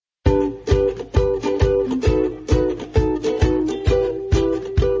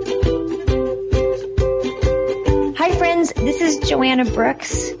This is Joanna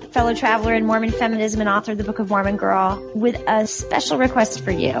Brooks, fellow traveler in Mormon feminism and author of the Book of Mormon Girl, with a special request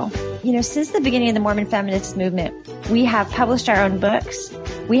for you. Since the beginning of the Mormon feminist movement, we have published our own books.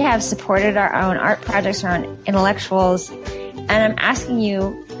 We have supported our own art projects, our own intellectuals. And I'm asking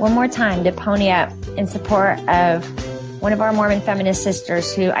you one more time to pony up in support of one of our Mormon feminist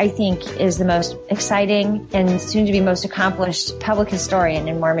sisters who I think is the most exciting and soon to be most accomplished public historian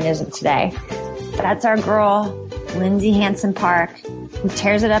in Mormonism today. That's our girl, Lindsay Hansen Park, who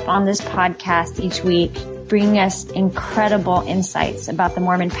tears it up on this podcast each week, bringing us incredible insights about the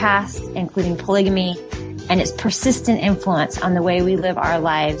Mormon past, including polygamy, and its persistent influence on the way we live our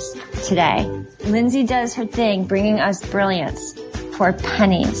lives today. Lindsay does her thing, bringing us brilliance for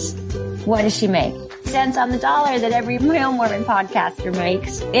pennies. What does she make? Cents on the dollar that every real Mormon podcaster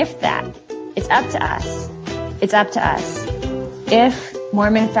makes, if that. It's up to us. It's up to us. If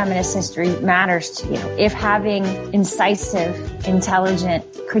Mormon feminist history matters to you, if having incisive, intelligent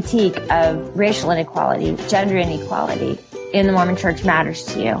critique of racial inequality, gender inequality in the Mormon Church matters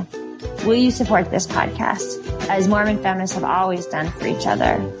to you, will you support this podcast? As Mormon feminists have always done for each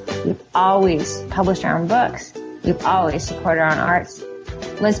other. We've always published our own books. We've always supported our own arts.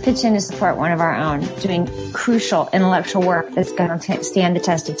 Let's pitch in to support one of our own, doing crucial intellectual work that's going to stand the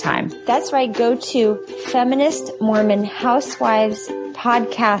test of time. That's right. Go to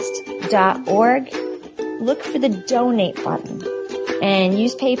feministmormonhousewivespodcast.org. Look for the donate button and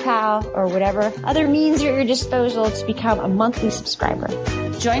use PayPal or whatever other means are at your disposal to become a monthly subscriber.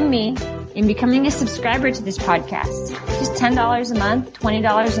 Join me in becoming a subscriber to this podcast. Just $10 a month,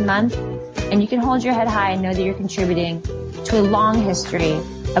 $20 a month, and you can hold your head high and know that you're contributing to a long history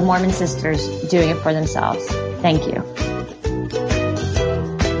of Mormon sisters doing it for themselves. Thank you.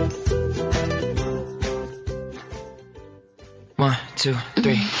 One, two,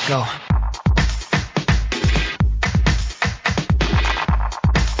 three, go.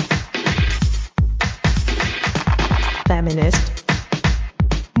 Feminist,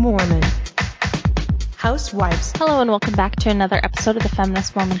 Mormon, Housewives. Hello and welcome back to another episode of the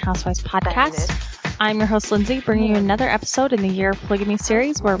Feminist Mormon Housewives podcast. I'm your host, Lindsay, bringing you another episode in the Year of Polygamy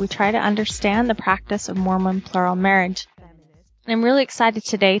series where we try to understand the practice of Mormon plural marriage. And I'm really excited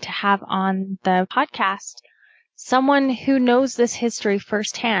today to have on the podcast someone who knows this history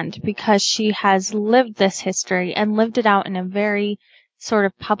firsthand because she has lived this history and lived it out in a very sort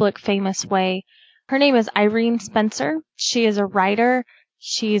of public, famous way. Her name is Irene Spencer. She is a writer.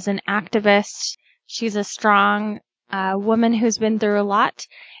 She's an activist. She's a strong woman who's been through a lot.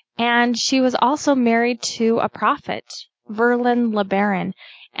 And she was also married to a prophet, Verlin LeBaron.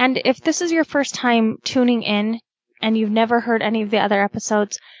 And if this is your first time tuning in and you've never heard any of the other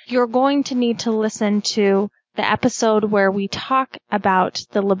episodes, you're going to need to listen to the episode where we talk about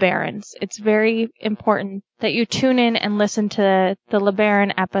the LeBarons. It's very important that you tune in and listen to the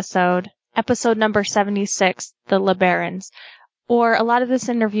LeBaron episode number 76, the LeBarons. Or a lot of this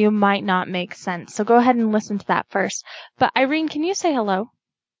interview might not make sense. So go ahead and listen to that first. But Irene, can you say hello?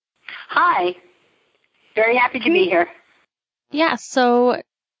 Hi. Very happy to be here. Yeah, so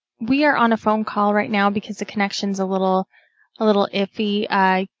we are on a phone call right now because the connection's a little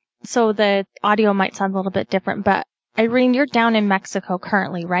iffy. So the audio might sound a little bit different. But Irene, you're down in Mexico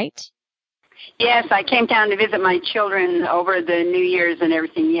currently, right? Yes, I came down to visit my children over the New Year's and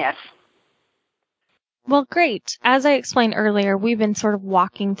everything, yes. Well, great. As I explained earlier, we've been sort of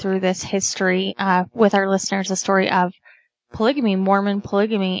walking through this history with our listeners, the story of polygamy, Mormon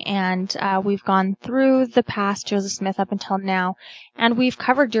polygamy, and we've gone through the past, Joseph Smith up until now, and we've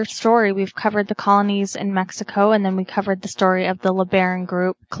covered your story. We've covered the colonies in Mexico, and then we covered the story of the LeBaron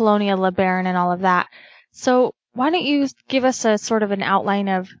group, Colonia LeBaron, and all of that. So why don't you give us a sort of an outline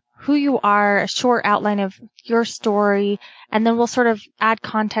of who you are, a short outline of your story, and then we'll sort of add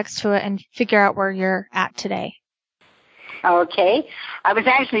context to it and figure out where you're at today. Okay. I was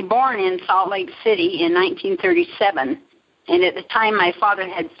actually born in Salt Lake City in 1937. And at the time, my father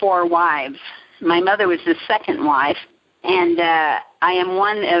had 4 wives. My mother was the second wife, and I am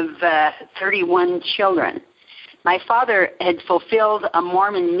one of 31 children. My father had fulfilled a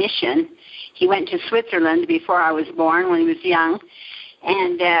Mormon mission. He went to Switzerland before I was born when he was young,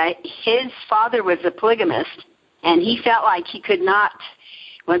 and his father was a polygamist, and he felt like he could not,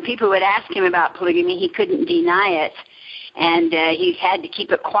 when people would ask him about polygamy, he couldn't deny it. And he had to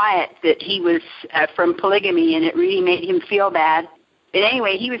keep it quiet that he was from polygamy, and it really made him feel bad. But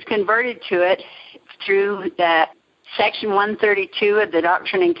anyway, he was converted to it through the Section 132 of the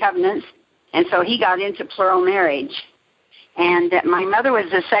Doctrine and Covenants, and so he got into plural marriage. And my mother was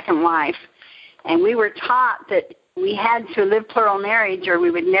the second wife, and we were taught that we had to live plural marriage or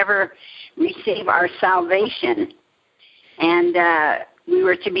we would never receive our salvation. And we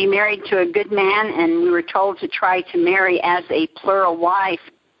were to be married to a good man, and we were told to try to marry as a plural wife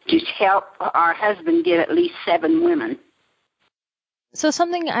to help our husband get at least 7 women. So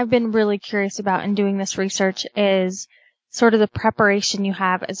something I've been really curious about in doing this research is sort of the preparation you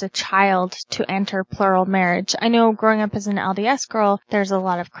have as a child to enter plural marriage. I know growing up as an LDS girl, there's a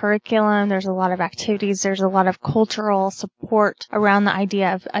lot of curriculum, there's a lot of activities, there's a lot of cultural support around the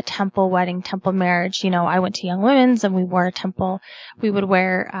idea of a temple wedding, temple marriage. You know, I went to Young Women's and we wore a temple. We would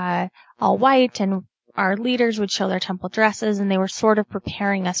wear all white, and our leaders would show their temple dresses, and they were sort of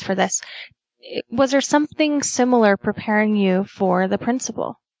preparing us for this. Was there something similar preparing you for the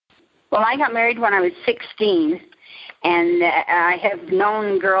principle? Well, I got married when I was 16. And I have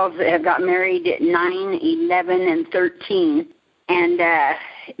known girls that have got married at 9, 11, and 13. And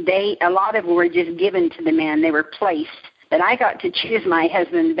a lot of them were just given to the man. They were placed. But I got to choose my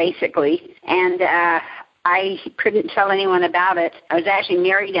husband, basically. And I couldn't tell anyone about it. I was actually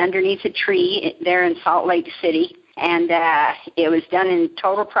married underneath a tree there in Salt Lake City. And it was done in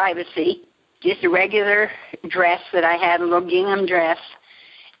total privacy. Just a regular dress that I had, a little gingham dress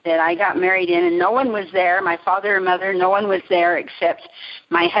that I got married in, and no one was there, my father or mother, no one was there except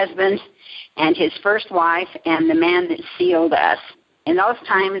my husband and his first wife and the man that sealed us. In those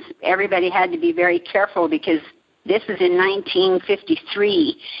times, everybody had to be very careful because this was in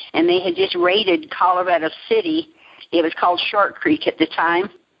 1953, and they had just raided Colorado City. It was called Short Creek at the time,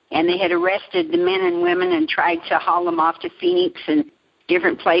 and they had arrested the men and women and tried to haul them off to Phoenix and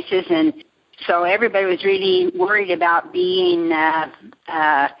different places, and so everybody was really worried about being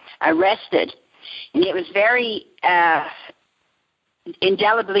arrested. And it was very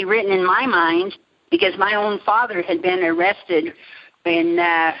indelibly written in my mind because my own father had been arrested in,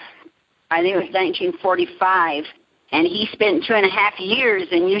 I think it was 1945, and he spent 2.5 years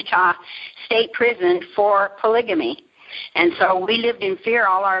in Utah State Prison for polygamy. And so we lived in fear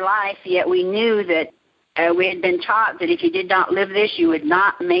all our life, yet we knew that we had been taught that if you did not live this, you would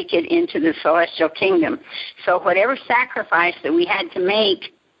not make it into the celestial kingdom. So whatever sacrifice that we had to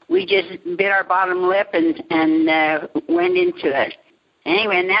make, we just bit our bottom lip and went into it.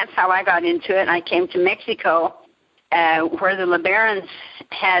 Anyway, and that's how I got into it. I came to Mexico, where the LeBarons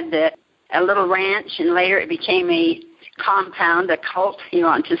had a little ranch, and later it became a compound, a cult, you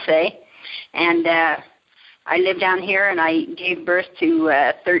want to say. And I lived down here, and I gave birth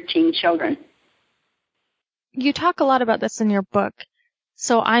to 13 children. You talk a lot about this in your book,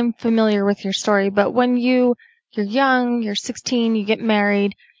 so I'm familiar with your story, but when you're young, you're 16, you get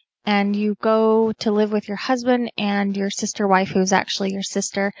married, and you go to live with your husband and your sister wife, who's actually your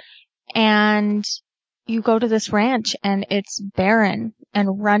sister, and you go to this ranch, and it's barren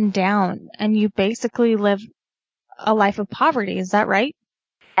and run down, and you basically live a life of poverty. Is that right?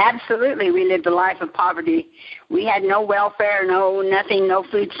 Absolutely, we lived a life of poverty. We had no welfare, no nothing, no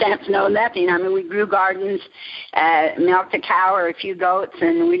food stamps, no nothing. I mean, we grew gardens, milked a cow or a few goats,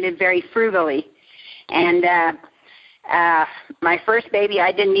 and we lived very frugally. And my first baby,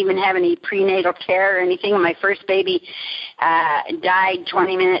 I didn't even have any prenatal care or anything. My first baby died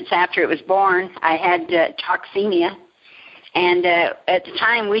 20 minutes after it was born. I had toxemia. And at the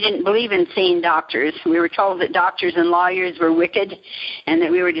time, we didn't believe in seeing doctors. We were told that doctors and lawyers were wicked and that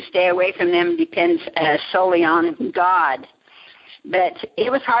we were to stay away from them, depends solely on God. But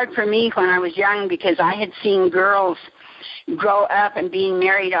it was hard for me when I was young because I had seen girls grow up and being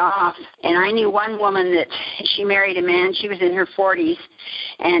married off. And I knew one woman that she married a man. She was in her 40s.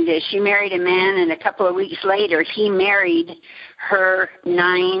 And she married a man, and a couple of weeks later, he married her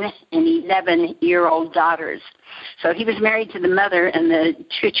 9 and 11-year-old daughters. So he was married to the mother and the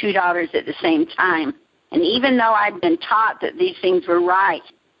two daughters at the same time. And even though I'd been taught that these things were right,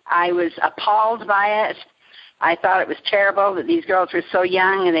 I was appalled by it. I thought it was terrible that these girls were so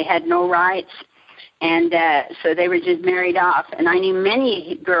young and they had no rights. And so they were just married off. And I knew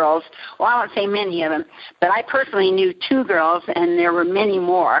many girls, well, I won't say many of them, but I personally knew 2 girls, and there were many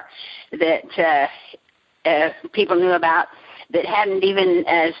more that people knew about that hadn't even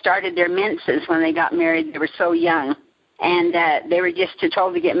started their menses when they got married. They were so young. And they were just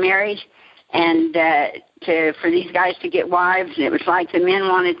told to get married and for these guys to get wives. And it was like the men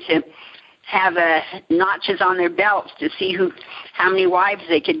wanted to have notches on their belts to see how many wives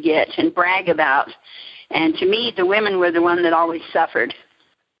they could get and brag about. And to me, the women were the one that always suffered.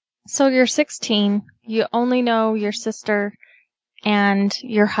 So you're 16. You only know your sister and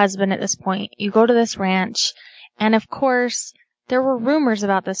your husband at this point. You go to this ranch, and of course, there were rumors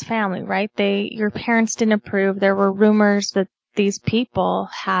about this family, right? Your parents didn't approve. There were rumors that these people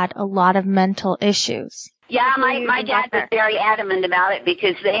had a lot of mental issues. Yeah, my dad was very adamant about it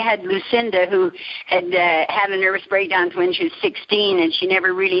because they had Lucinda, who had had a nervous breakdown when she was 16, and she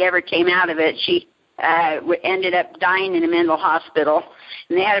never really ever came out of it. She ended up dying in a mental hospital.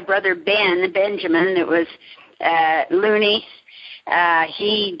 And they had a brother, Benjamin, that was loony.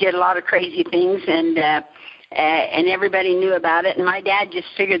 He did a lot of crazy things, and everybody knew about it. And my dad just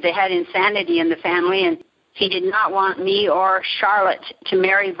figured they had insanity in the family, and he did not want me or Charlotte to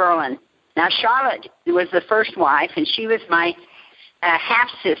marry Verlin. Now, Charlotte was the first wife, and she was my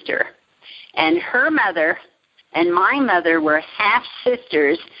half-sister. And her mother and my mother were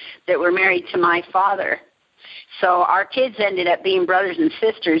half-sisters that were married to my father. So our kids ended up being brothers and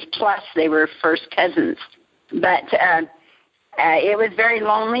sisters, plus they were first cousins. But it was very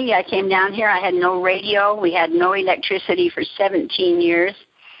lonely. I came down here. I had no radio. We had no electricity for 17 years.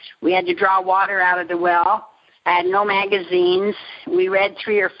 We had to draw water out of the well. I had no magazines. We read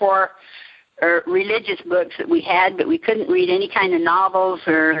 3 or 4 religious books that we had, but we couldn't read any kind of novels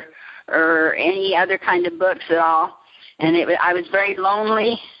or any other kind of books at all. And I was very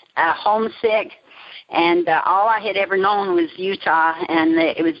lonely, homesick, and all I had ever known was Utah, and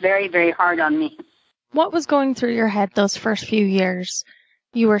it was very, very hard on me. What was going through your head those first few years?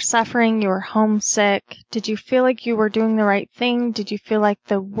 You were suffering, you were homesick. Did you feel like you were doing the right thing? Did you feel like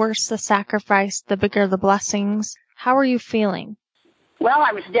the worse the sacrifice, the bigger the blessings? How were you feeling? Well,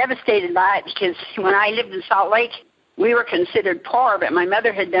 I was devastated by it because when I lived in Salt Lake, we were considered poor, but my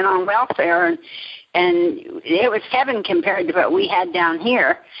mother had been on welfare, and it was heaven compared to what we had down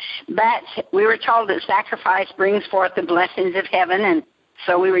here. But we were told that sacrifice brings forth the blessings of heaven, and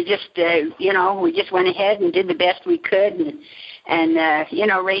so we were just, we just went ahead and did the best we could,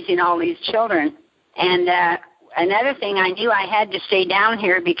 and raising all these children. And another thing, I knew I had to stay down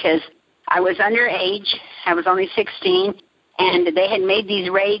here because I was underage. I was only 16, and they had made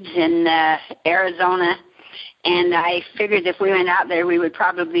these raids in Arizona, and I figured if we went out there, we would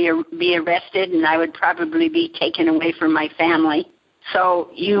probably be arrested, and I would probably be taken away from my family. So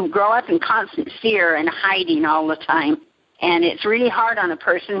you grow up in constant fear and hiding all the time, and it's really hard on a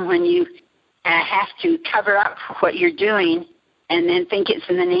person when you have to cover up what you're doing and then think it's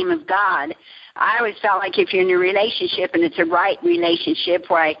in the name of God. I always felt like if you're in a relationship and it's a right relationship,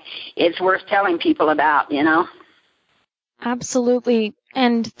 why it's worth telling people about, Absolutely.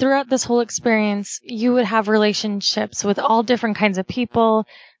 And throughout this whole experience, you would have relationships with all different kinds of people,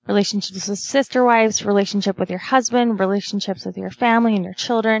 relationships with sister wives, relationship with your husband, relationships with your family and your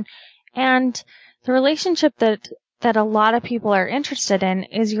children. And the relationship that a lot of people are interested in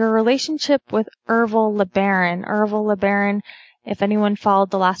is your relationship with Ervil LeBaron. Ervil LeBaron, if anyone followed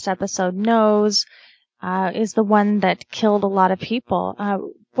the last episode knows, is the one that killed a lot of people.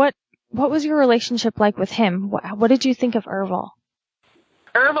 What was your relationship like with him? What did you think of Ervil?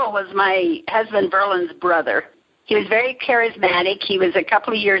 Ervil was my husband Verlin's brother. He was very charismatic. He was a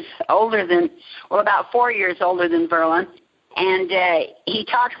couple of years older about 4 years older than Verlin. And he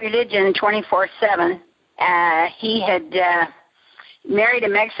talked religion 24/7. He had married a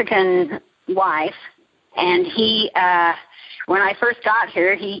Mexican wife, and when I first got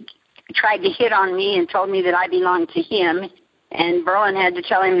here, he tried to hit on me and told me that I belonged to him. And Verlin had to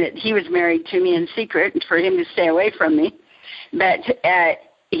tell him that he was married to me in secret for him to stay away from me. But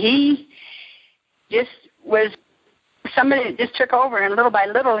he just was somebody that just took over, and little by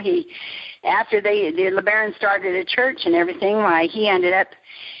little, after the LeBaron started a church and everything, he ended up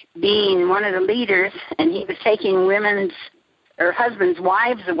being one of the leaders, and he was taking women's or husbands'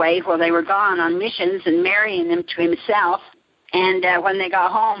 wives away while they were gone on missions and marrying them to himself. And when they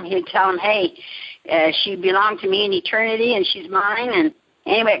got home, he'd tell them, hey, she belonged to me in eternity, and she's mine. And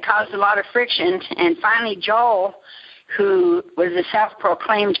anyway, it caused a lot of friction. And finally, Joel, who was a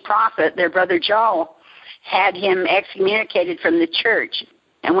self-proclaimed prophet, their brother Joel, had him excommunicated from the church.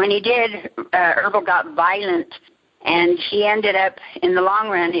 And when he did, Ervil got violent, and he ended up, in the long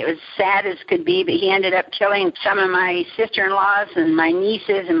run, it was sad as could be, but he ended up killing some of my sister-in-laws and my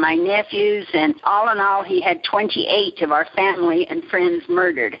nieces and my nephews, and all in all, he had 28 of our family and friends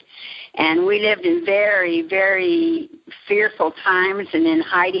murdered. And we lived in very, very fearful times and in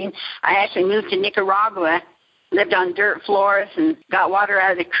hiding. I actually moved to Nicaragua, lived on dirt floors and got water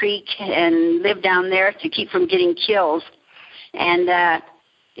out of the creek and lived down there to keep from getting killed. And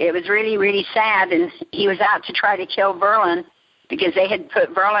it was really, really sad. And he was out to try to kill Verlin because they had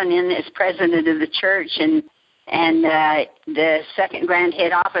put Verlin in as president of the church, and the second grand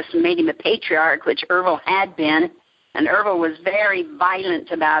head office made him a patriarch, which Ervil had been. And Ervil was very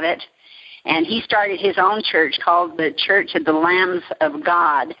violent about it. And he started his own church called the Church of the Lambs of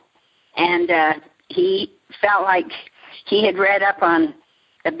God. And he felt like he had read up on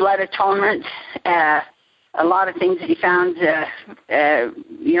the blood atonement a lot of things that he found,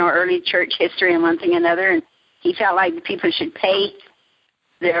 early church history and one thing and another. And he felt like the people should pay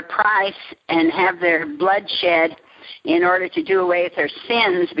their price and have their blood shed in order to do away with their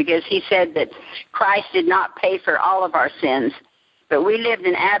sins, because he said that Christ did not pay for all of our sins. But we lived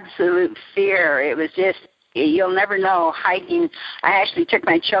in absolute fear. It was just, you'll never know, hiding. I actually took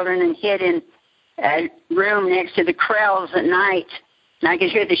my children and hid in a room next to the corrals at night, and I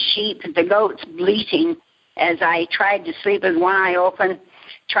could hear the sheep, the goats bleating as I tried to sleep with one eye open,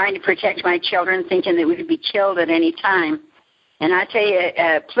 trying to protect my children, thinking that we could be killed at any time. And I tell you,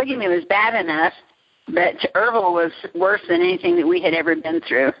 polygamy was bad enough, but Erbil was worse than anything that we had ever been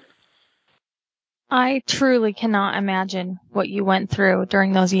through. I truly cannot imagine what you went through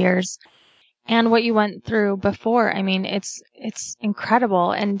during those years and what you went through before. I mean, it's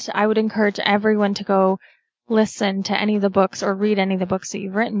incredible. And I would encourage everyone to go listen to any of the books or read any of the books that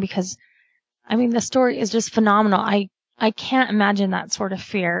you've written, because, I mean, the story is just phenomenal. I can't imagine that sort of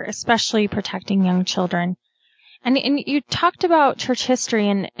fear, especially protecting young children. And you talked about church history,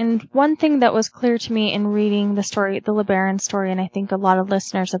 and one thing that was clear to me in reading the story, the LeBaron story, and I think a lot of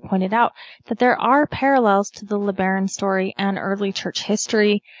listeners have pointed out, that there are parallels to the LeBaron story and early church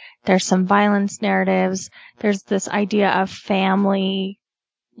history. There's some violence narratives. There's this idea of family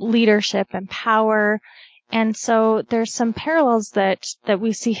leadership and power. And so there's some parallels that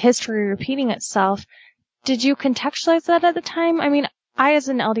we see history repeating itself. Did you contextualize that at the time? I mean, I, as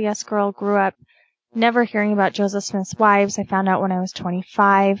an LDS girl, grew up never hearing about Joseph Smith's wives. I found out when I was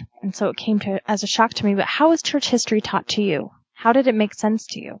 25, and so it came as a shock to me. But how was church history taught to you? How did it make sense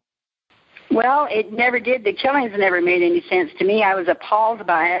to you? Well, it never did. The killings never made any sense to me. I was appalled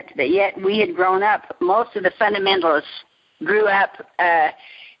by it, but yet we had grown up. Most of the fundamentalists grew up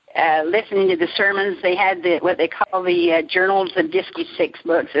listening to the sermons. They had what they call the Journals of Disky Six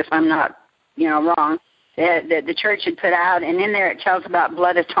books, if I'm not wrong, that the church had put out, and in there it tells about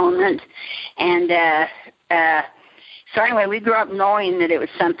blood atonement. And so anyway, we grew up knowing that it was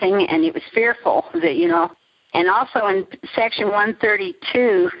something, and it was fearful that, and also in section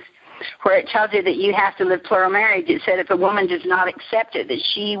 132, where it tells you that you have to live plural marriage, it said if a woman does not accept it, that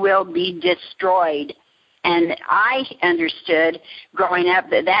she will be destroyed. And I understood growing up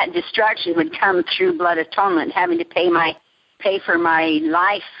that destruction would come through blood atonement, having to pay for my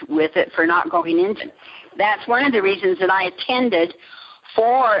life with it for not going into it. That's one of the reasons that I attended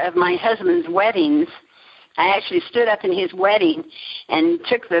 4 of my husband's weddings. I actually stood up in his wedding and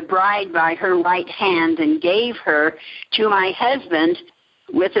took the bride by her right hand and gave her to my husband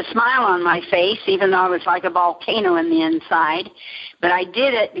with a smile on my face, even though I was like a volcano in the inside. But I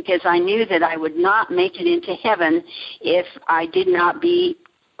did it because I knew that I would not make it into heaven if I did not be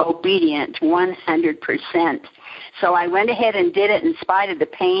obedient 100%. So I went ahead and did it in spite of the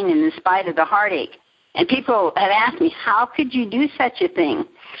pain and in spite of the heartache. And people have asked me, how could you do such a thing?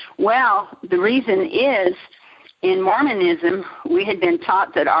 Well, the reason is, in Mormonism, we had been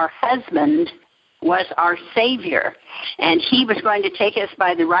taught that our husband was our Savior, and he was going to take us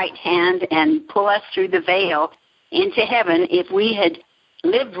by the right hand and pull us through the veil into heaven if we had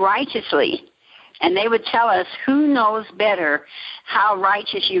lived righteously. And they would tell us, who knows better how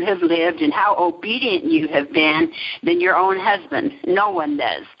righteous you have lived and how obedient you have been than your own husband? No one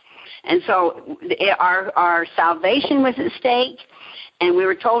does. And so our salvation was at stake, and we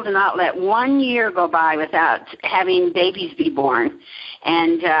were told to not let 1 year go by without having babies be born.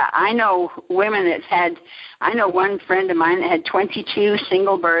 And I know one friend of mine that had 22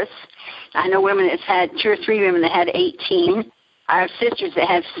 single births. I know women that's had 2 or 3 women that had 18. I have sisters that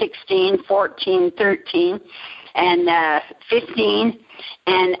have 16, 14, 13, and 15.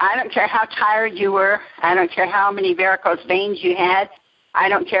 And I don't care how tired you were. I don't care how many varicose veins you had. I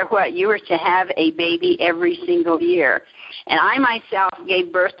don't care what. You were to have a baby every single year. And I myself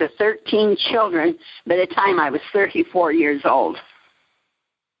gave birth to 13 children by the time I was 34 years old.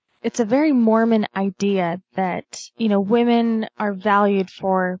 It's a very Mormon idea that, women are valued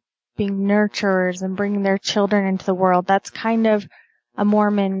for being nurturers and bringing their children into the world. That's kind of a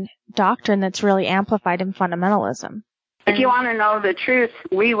Mormon doctrine that's really amplified in fundamentalism. If you want to know the truth,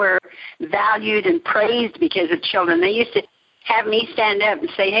 we were valued and praised because of children. They used to have me stand up and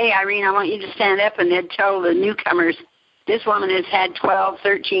say, hey, Irene, I want you to stand up, and they'd tell the newcomers, this woman has had 12,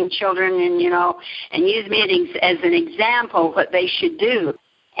 13 children, and use me as an example what they should do.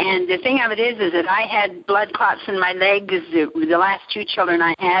 And the thing of it is that I had blood clots in my legs, the last 2 children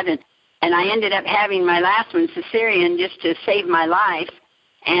I had, and I ended up having my last one cesarean just to save my life.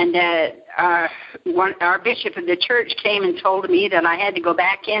 And our bishop of the church came and told me that I had to go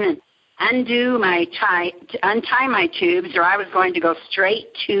back in and untie my tubes, or I was going to go straight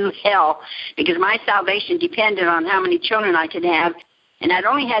to hell, because my salvation depended on how many children I could have. And I'd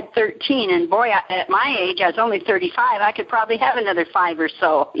only had 13, and boy, at my age, I was only 35. I could probably have another 5 or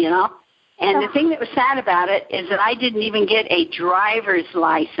so, you know. And the thing that was sad about it is that I didn't even get a driver's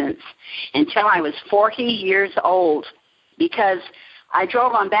license until I was 40 years old, because I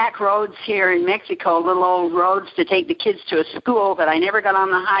drove on back roads here in Mexico, little old roads to take the kids to a school, but I never got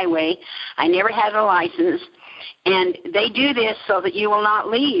on the highway. I never had a license. And they do this so that you will not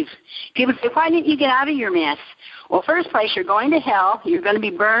leave. People say, why didn't you get out of your mess? Well, first place, you're going to hell. You're going to be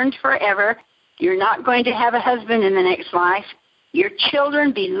burned forever. You're not going to have a husband in the next life. Your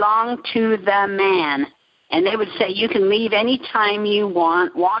children belong to the man. And they would say, you can leave any time you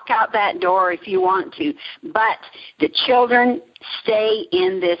want, walk out that door if you want to, but the children stay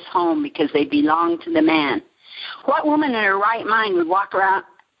in this home because they belong to the man. What woman in her right mind would walk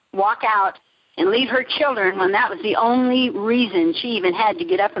out and leave her children when that was the only reason she even had to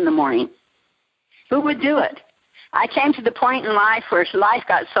get up in the morning? Who would do it? I came to the point in life where life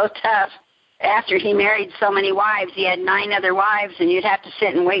got so tough. After he married so many wives, he had 9 other wives, and you'd have to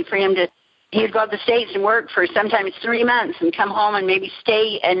sit and wait for him to. He would go to the States and work for sometimes 3 months and come home and maybe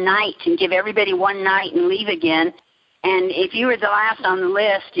stay a night and give everybody one night and leave again. And if you were the last on the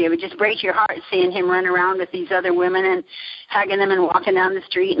list, it would just break your heart seeing him run around with these other women and hugging them and walking down the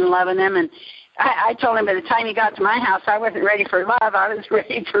street and loving them. And I told him by the time he got to my house, I wasn't ready for love. I was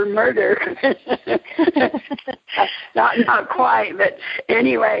ready for murder. Not quite, but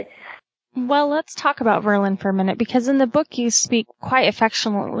anyway. Well, let's talk about Verlin for a minute, because in the book you speak quite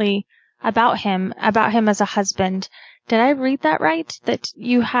affectionately about him as a husband. Did I read that right, that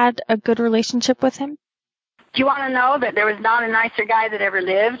you had a good relationship with him? Do you want to know that there was not a nicer guy that ever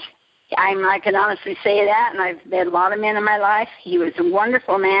lived? I can honestly say that, and I've met a lot of men in my life. He was a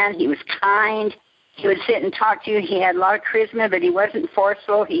wonderful man. He was kind. He would sit and talk to you. He had a lot of charisma, but he wasn't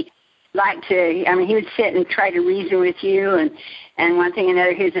forceful. He liked to, he would sit and try to reason with you, and one thing and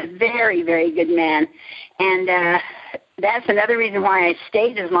another. He was a very, very good man. And that's another reason why I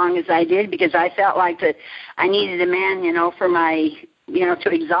stayed as long as I did, because I felt like that I needed a man, for my, to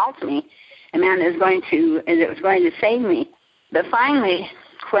exalt me, a man that was going to save me. But finally,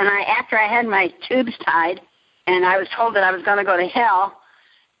 after I had my tubes tied and I was told that I was going to go to hell,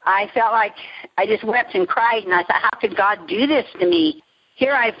 I felt like I just wept and cried, and I thought, how could God do this to me?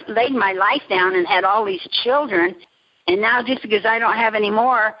 Here I've laid my life down and had all these children, and now just because I don't have any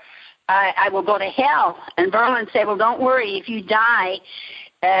more, I will go to hell. And Verlin said, well, don't worry. If you die,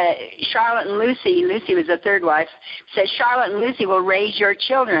 Charlotte and Lucy was the third wife, said Charlotte and Lucy will raise your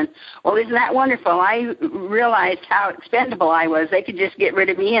children. Well, isn't that wonderful? I realized how expendable I was. They could just get rid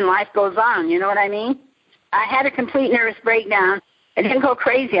of me and life goes on. You know what I mean? I had a complete nervous breakdown. I didn't go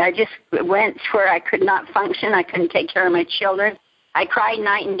crazy. I just went where I could not function. I couldn't take care of my children. I cried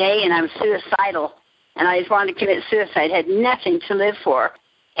night and day, and I was suicidal. And I just wanted to commit suicide. Had nothing to live for.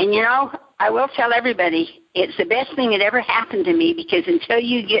 And, I will tell everybody, it's the best thing that ever happened to me, because until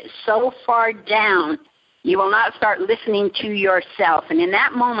you get so far down, you will not start listening to yourself. And in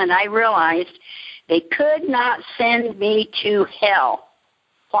that moment, I realized they could not send me to hell.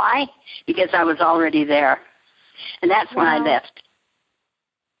 Why? Because I was already there. And that's when I left.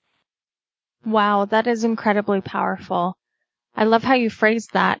 Wow, that is incredibly powerful. I love how you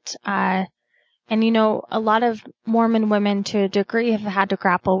phrased that. And, a lot of Mormon women to a degree have had to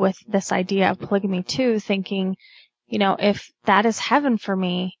grapple with this idea of polygamy too, thinking, if that is heaven for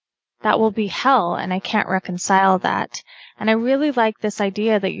me, that will be hell, and I can't reconcile that. And I really like this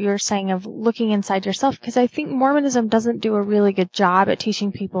idea that you're saying of looking inside yourself, because I think Mormonism doesn't do a really good job at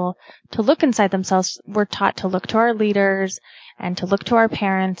teaching people to look inside themselves. We're taught to look to our leaders and to look to our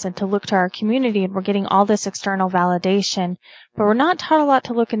parents and to look to our community, and we're getting all this external validation, but we're not taught a lot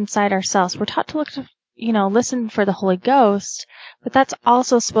to look inside ourselves. We're taught to look to, listen for the Holy Ghost, but that's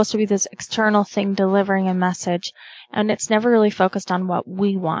also supposed to be this external thing delivering a message, and it's never really focused on what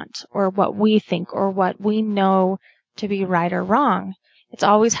we want or what we think or what we know to be right or wrong. It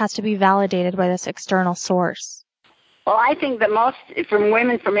always has to be validated by this external source. Well, I think that most, from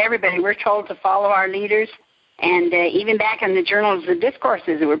women, from everybody, we're told to follow our leaders. And even back in the journals, the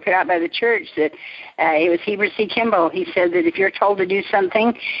discourses that were put out by the church, that it was Heber C. Kimball. He said that if you're told to do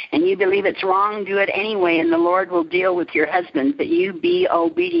something and you believe it's wrong, do it anyway, and the Lord will deal with your husband. But you be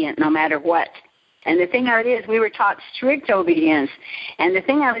obedient no matter what. And the thing of it is, we were taught strict obedience. And the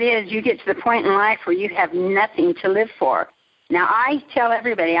thing of it is, you get to the point in life where you have nothing to live for. Now, I tell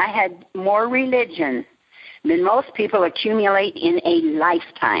everybody I had more religion than most people accumulate in a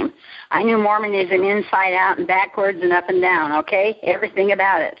lifetime. I knew Mormonism inside out and backwards and up and down, okay? Everything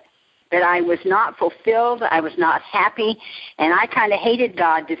about it. that I was not fulfilled, I was not happy, and I kind of hated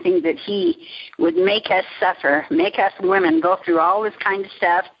God to think that he would make us suffer, make us women go through all this kind of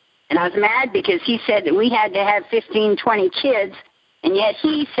stuff. And I was mad because he said that we had to have 15, 20 kids, and yet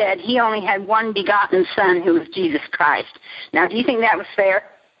he said he only had one begotten son who was Jesus Christ. Now, do you think that was fair?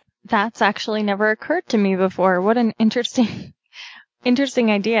 That's actually never occurred to me before. What an interesting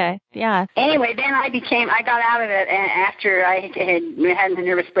idea. Yeah. Anyway, then I got out of it after I had a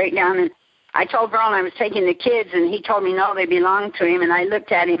nervous breakdown, and I told Verlin I was taking the kids, and he told me no, they belonged to him, and I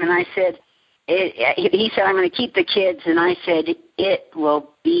looked at him and I said, he said, I'm going to keep the kids, and I said, it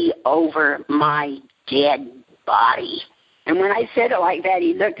will be over my dead body. And when I said it like that,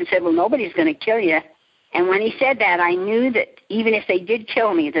 he looked and said, well, nobody's going to kill you. And when he said that, I knew that even if they did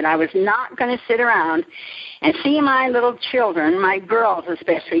kill me, that I was not going to sit around and see my little children, my girls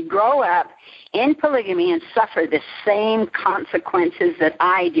especially, grow up in polygamy and suffer the same consequences that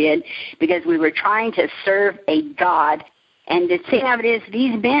I did because we were trying to serve a God. And the thing of it is,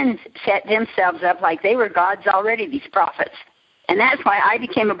 these men set themselves up like they were gods already, these prophets. And that's why I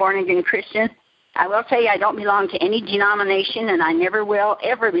became a born-again Christian. I will tell you, I don't belong to any denomination, and I never will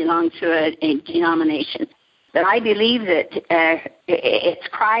ever belong to a denomination. But I believe that it's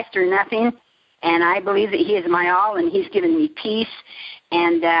Christ or nothing, and I believe that he is my all, and he's given me peace.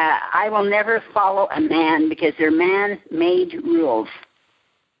 And I will never follow a man because they're man-made rules.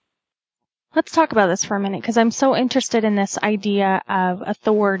 Let's talk about this for a minute because I'm so interested in this idea of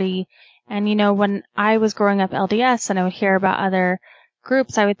authority. And, you know, when I was growing up LDS and I would hear about other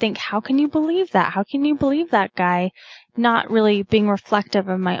groups, I would think, how can you believe that? How can you believe that guy? Not really being reflective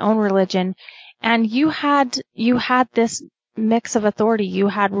of my own religion. And you had this mix of authority. You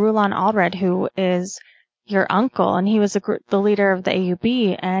had Rulon Allred, who is your uncle, and he was the leader of the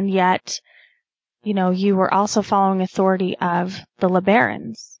AUB, and yet, you know, you were also following authority of the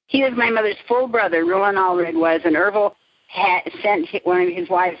LeBarons. He was my mother's full brother, Rulon Allred was, and Ervil had sent one of his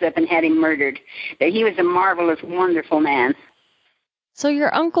wives up and had him murdered. But he was a marvelous, wonderful man. So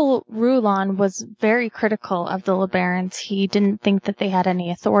your uncle Rulon was very critical of the LeBarons. He didn't think that they had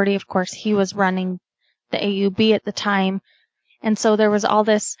any authority. Of course, he was running the AUB at the time. And so there was all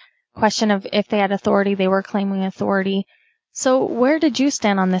this question of if they had authority, they were claiming authority. So where did you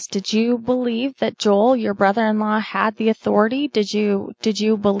stand on this? Did you believe that Joel, your brother-in-law, had the authority? Did you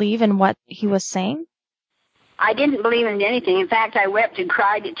believe in what he was saying? I didn't believe in anything. In fact, I wept and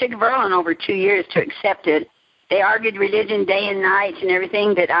cried. It took Verlin over 2 years to accept it. They argued religion day and night and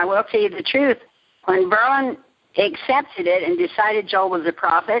everything, but I will tell you the truth. When Verlin accepted it and decided Joel was a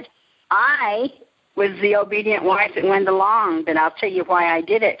prophet, I was the obedient wife that went along, but I'll tell you why I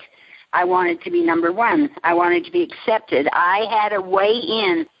did it. I wanted to be number one. I wanted to be accepted. I had a way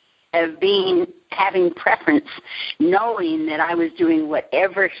in of having preference, knowing that I was doing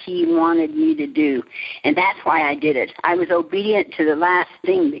whatever he wanted me to do. And that's why I did it. I was obedient to the last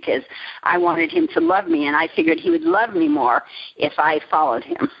thing because I wanted him to love me, and I figured he would love me more if I followed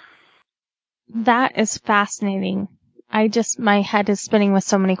him. That is fascinating. My head is spinning with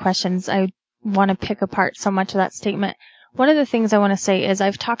so many questions. I want to pick apart so much of that statement. One of the things I want to say is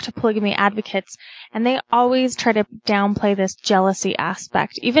I've talked to polygamy advocates, and they always try to downplay this jealousy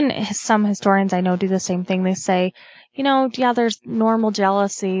aspect. Even some historians I know do the same thing. They say, you know, yeah, there's normal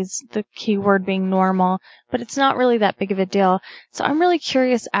jealousies, the key word being normal, but it's not really that big of a deal. So I'm really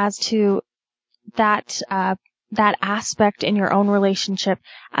curious as to that aspect in your own relationship,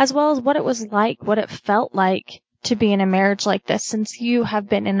 as well as what it was like, what it felt like to be in a marriage like this, since you have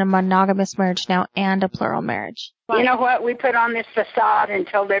been in a monogamous marriage now and a plural marriage. You know what? We put on this facade and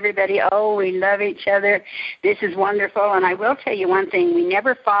told everybody, oh, we love each other. This is wonderful. And I will tell you one thing. We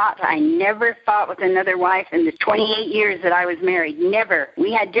never fought. I never fought with another wife in the 28 years that I was married. Never.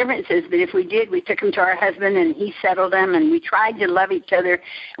 We had differences, but if we did, we took them to our husband and he settled them. And we tried to love each other.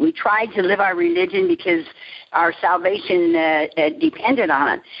 We tried to live our religion because our salvation depended on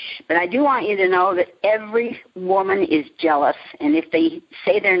it. But I do want you to know that every woman is jealous. And if they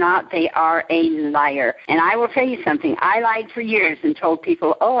say they're not, they are a liar. And I will tell you something. I lied for years and told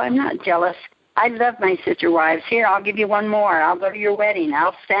people, oh, I'm not jealous. I love my sister wives. Here, I'll give you one more. I'll go to your wedding.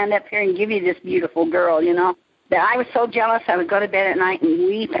 I'll stand up here and give you this beautiful girl, you know. But I was so jealous, I would go to bed at night and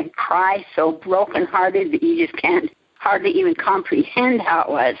weep and cry so brokenhearted that you just can't hardly even comprehend how it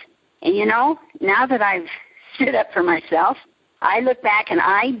was. And, you know, now that I've stood up for myself, I look back and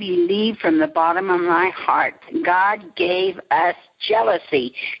I believe from the bottom of my heart God gave us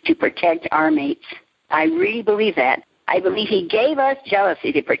jealousy to protect our mates. I really believe that. I believe he gave us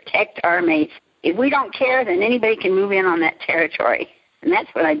jealousy to protect our mates. If we don't care, then anybody can move in on that territory. And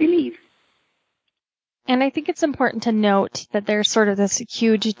that's what I believe. And I think it's important to note that there's sort of this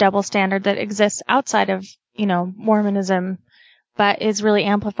huge double standard that exists outside of, Mormonism, but is really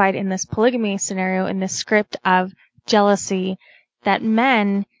amplified in this polygamy scenario, in this script of jealousy, that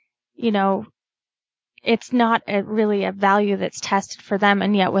men, it's not really a value that's tested for them.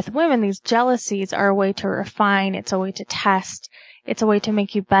 And yet with women, these jealousies are a way to refine. It's a way to test. It's a way to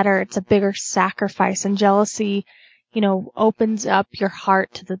make you better. It's a bigger sacrifice. And jealousy, opens up your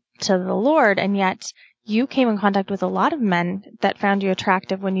heart to the Lord. And yet you came in contact with a lot of men that found you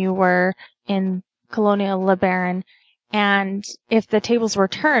attractive when you were in colonial LeBaron. And if the tables were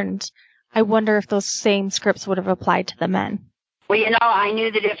turned, I wonder if those same scripts would have applied to the men. Well, I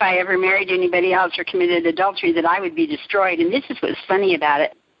knew that if I ever married anybody else or committed adultery, that I would be destroyed. And this is what's funny about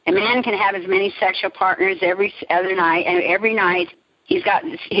it. A man can have as many sexual partners every other night, and every night he's got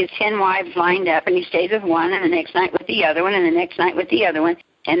his 10 wives lined up, and he stays with one, and the next night with the other one, and the next night with the other one.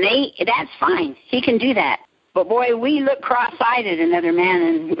 And that's fine. He can do that. But boy, we look cross-eyed at another man,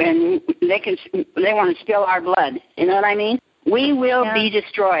 and they want to spill our blood. You know what I mean? We will be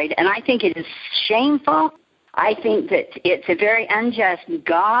destroyed. And I think it is shameful. I think that it's a very unjust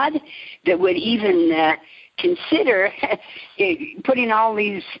God that would even consider putting all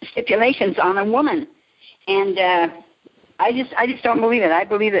these stipulations on a woman. And I just don't believe it. I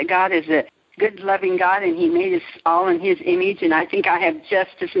believe that God is a good, loving God, and he made us all in his image, and I think I have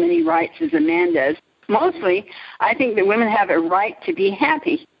just as many rights as a man does. Mostly, I think that women have a right to be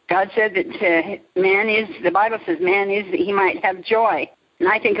happy. God said that the Bible says man is that he might have joy. And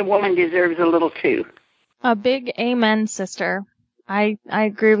I think a woman deserves a little too. A big amen, sister. I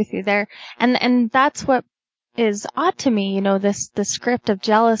agree with you there. And that's what is odd to me, the script of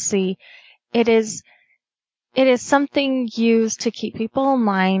jealousy. It is something used to keep people in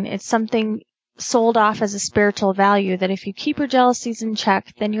line. It's something sold off as a spiritual value, that if you keep your jealousies in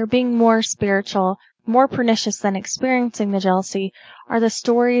check, then you're being more spiritual. More pernicious than experiencing the jealousy are the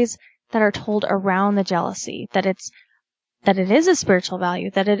stories that are told around the jealousy, that it is a spiritual value,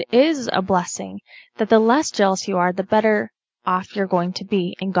 that it is a blessing, that the less jealous you are, the better off you're going to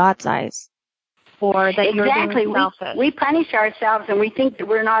be in God's eyes. Or that you're being selfish. We punish ourselves, and we think that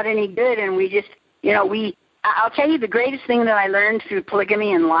we're not any good, and we just, I'll tell you the greatest thing that I learned through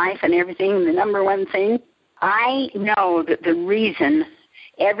polygamy and life and everything, the number one thing, I know that the reason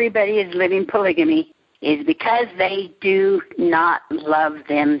everybody is living polygamy is because they do not love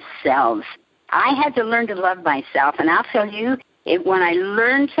themselves. I had to learn to love myself, and I'll tell you, when I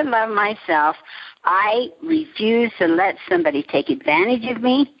learned to love myself, I refused to let somebody take advantage of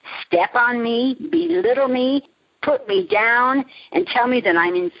me, step on me, belittle me, put me down, and tell me that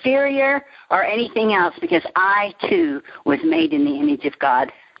I'm inferior or anything else, because I, too, was made in the image of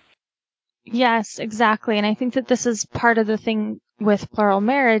God. Yes, exactly. And I think that this is part of the thing with plural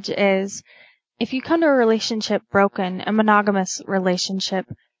marriage is if you come to a relationship broken, a monogamous relationship,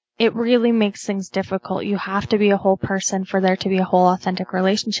 it really makes things difficult. You have to be a whole person for there to be a whole authentic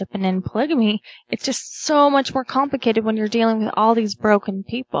relationship. And in polygamy, it's just so much more complicated when you're dealing with all these broken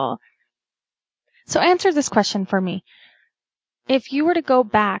people. So answer this question for me. If you were to go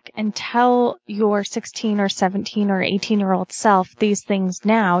back and tell your 16 or 17 or 18-year-old self these things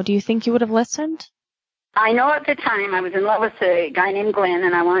now, do you think you would have listened? I know at the time I was in love with a guy named Glenn,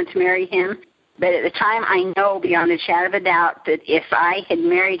 and I wanted to marry him. But at the time, I know beyond a shadow of a doubt that if I had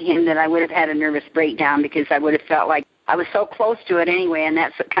married him, that I would have had a nervous breakdown, because I would have felt like I was so close to it anyway, and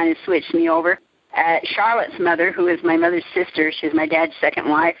that's what kind of switched me over. Charlotte's mother, who is my mother's sister, she's my dad's second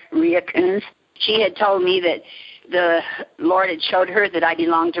wife, Rhea Coons, she had told me that the Lord had showed her that I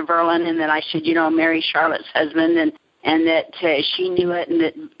belonged to Verlin and that I should, marry Charlotte's husband, and that she knew it, and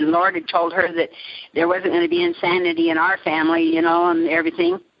that the Lord had told her that there wasn't going to be insanity in our family, and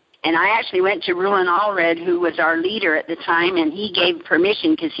everything. And I actually went to Rulon Allred, who was our leader at the time, and he gave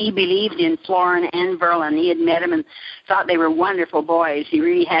permission because he believed in Florin and Verlin. He had met them and thought they were wonderful boys. He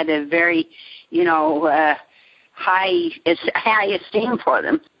really had a very, high esteem for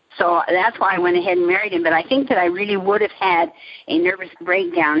them. So that's why I went ahead and married him. But I think that I really would have had a nervous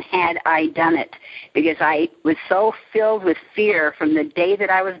breakdown had I done it, because I was so filled with fear from the day that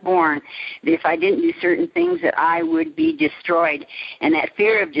I was born that if I didn't do certain things that I would be destroyed. And that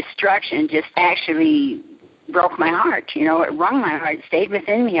fear of destruction just actually broke my heart. It wrung my heart. It stayed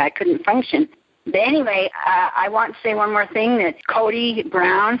within me. I couldn't function. But anyway, I want to say one more thing, that Cody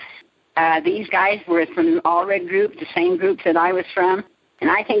Brown, these guys were from the Allred group, the same group that I was from. And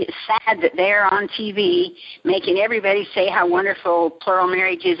I think it's sad that they're on TV making everybody say how wonderful plural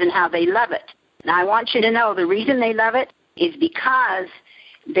marriage is and how they love it. Now, I want you to know the reason they love it is because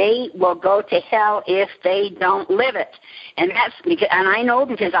they will go to hell if they don't live it. And I know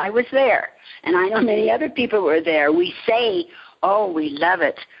because I was there. And I know many other people were there. We say, oh, we love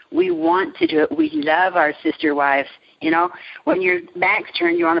it. We want to do it. We love our sister wives. You know, when your back's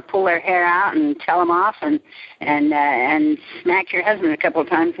turned, you want to pull their hair out and tell them off and smack your husband a couple of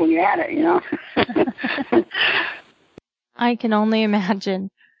times when you're at it, you know. I can only imagine.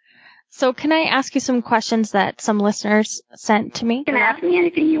 So can I ask you some questions that some listeners sent to me? You can ask me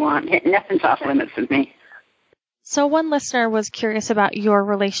anything you want. Nothing's off limits with me. So one listener was curious about your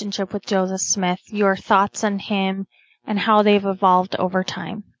relationship with Joseph Smith, your thoughts on him, and how they've evolved over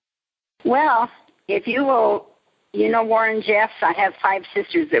time. Well, if you will, you know Warren Jeffs. I have 5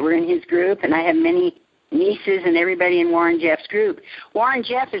 sisters that were in his group, and I have many nieces and everybody in Warren Jeffs' group. Warren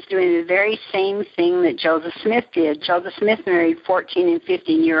Jeffs is doing the very same thing that Joseph Smith did. Joseph Smith married 14 and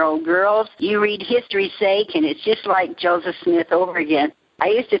 15-year-old girls. You read History's Sake, and it's just like Joseph Smith over again. I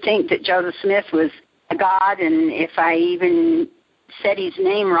used to think that Joseph Smith was a god, and if I even said his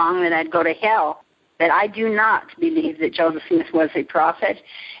name wrong, that I'd go to hell. But I do not believe that Joseph Smith was a prophet.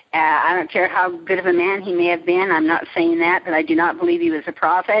 I don't care how good of a man he may have been. I'm not saying that, but I do not believe he was a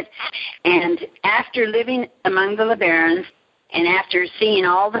prophet. And after living among the LeBarons and after seeing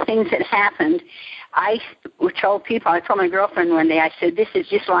all the things that happened, I told my girlfriend one day, I said, this is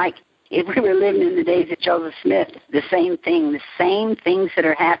just like if we were living in the days of Joseph Smith, the same thing, the same things that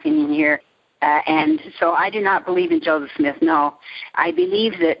are happening here. And so I do not believe in Joseph Smith, no. I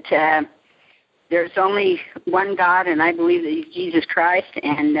believe that there's only one God, and I believe that he's Jesus Christ,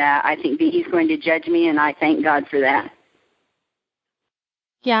 and I think that he's going to judge me, and I thank God for that.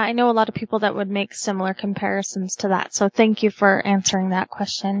 Yeah, I know a lot of people that would make similar comparisons to that, so thank you for answering that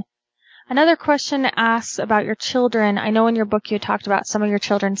question. Another question asks about your children. I know in your book you talked about some of your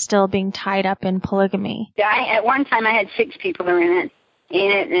children still being tied up in polygamy. Yeah, at one time I had 6 people who were in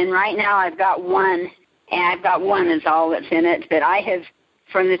it, and right now I've got 1, and I've got 1 is all that's in it, but I have,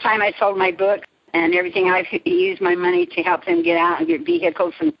 from the time I sold my book, and everything, I've used my money to help them get out and get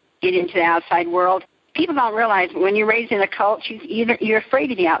vehicles and get into the outside world. People don't realize when you're raised in a cult, you're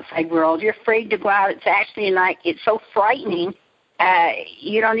afraid of the outside world. You're afraid to go out. It's actually like, it's so frightening.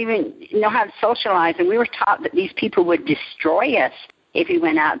 You don't even know how to socialize. And we were taught that these people would destroy us if we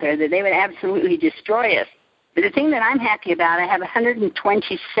went out there, that they would absolutely destroy us. But the thing that I'm happy about, I have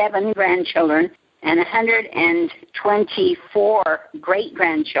 127 grandchildren and 124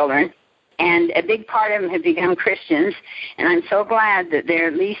 great-grandchildren. And a big part of them have become Christians, and I'm so glad that they're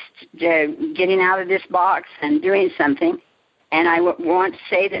at least getting out of this box and doing something. And I want to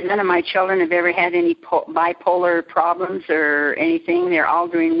say that none of my children have ever had any bipolar problems or anything. They're all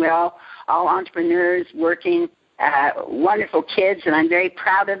doing well, all entrepreneurs, working, wonderful kids, and I'm very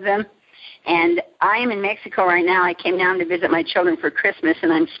proud of them. And I am in Mexico right now. I came down to visit my children for Christmas,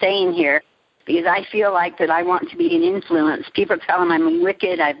 and I'm staying here because I feel like that I want to be an influence. People tell them I'm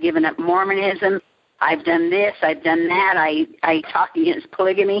wicked. I've given up Mormonism. I've done this. I've done that. I talk against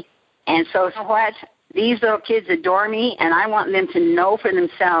polygamy. And so, you know what? These little kids adore me, and I want them to know for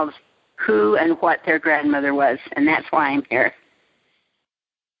themselves who and what their grandmother was, and that's why I'm here.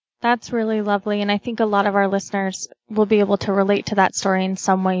 That's really lovely, and I think a lot of our listeners will be able to relate to that story in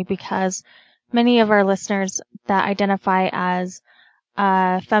some way because many of our listeners that identify as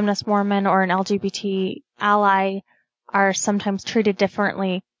a feminist Mormon or an LGBT ally are sometimes treated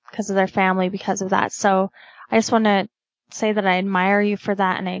differently because of their family because of that. So I just want to say that I admire you for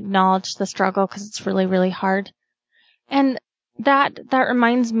that and I acknowledge the struggle because it's really, really hard. And that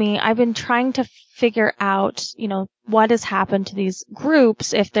reminds me, I've been trying to figure out, what has happened to these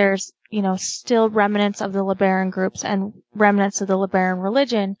groups if there's, still remnants of the LeBaron groups and remnants of the LeBaron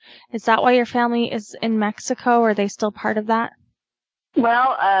religion. Is that why your family is in Mexico? Are they still part of that?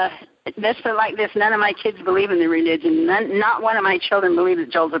 Well, let's put it like this. None of my kids believe in the religion. Not one of my children believes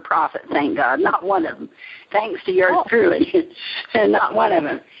that Joel's a prophet, thank God. Not one of them. Thanks to yours truly. Not one of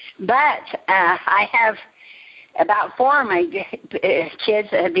them. But I have about 4 of my kids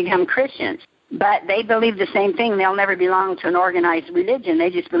that have become Christians. But they believe the same thing. They'll never belong to an organized religion. They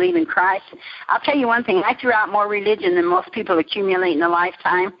just believe in Christ. I'll tell you one thing. I threw out more religion than most people accumulate in a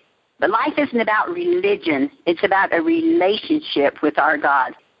lifetime. But life isn't about religion. It's about a relationship with our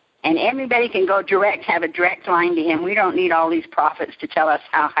God. And everybody can go direct, have a direct line to him. We don't need all these prophets to tell us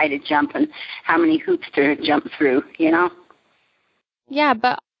how high to jump and how many hoops to jump through, Yeah,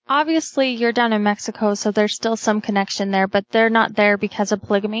 but obviously you're down in Mexico, so there's still some connection there, but they're not there because of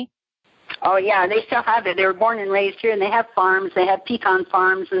polygamy? Oh, yeah, they still have it. They were born and raised here, and they have farms. They have pecan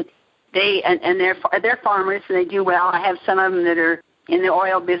farms, and they're farmers, and they do well. I have some of them that are in the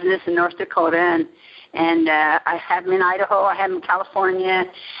oil business in North Dakota, and I have them in Idaho, I have them in California,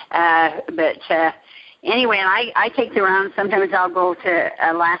 but anyway, and I take them around. Sometimes I'll go to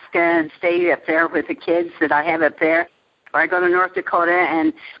Alaska and stay up there with the kids that I have up there. Or I go to North Dakota,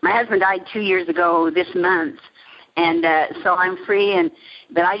 and my husband died 2 years ago this month, and so I'm free.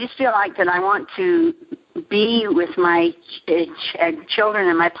 But I just feel like that I want to be with my children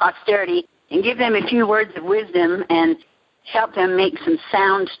and my posterity and give them a few words of wisdom and help them make some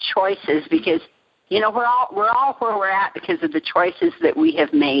sound choices, because we're all where we're at because of the choices that we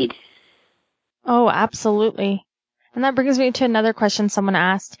have made. Oh, absolutely. And that brings me to another question someone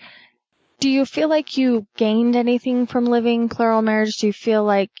asked. Do you feel like you gained anything from living plural marriage? Do you feel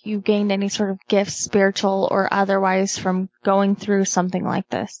like you gained any sort of gifts, spiritual or otherwise, from going through something like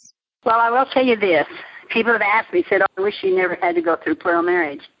this? Well, I will tell you this. People have asked me, said, I wish you never had to go through plural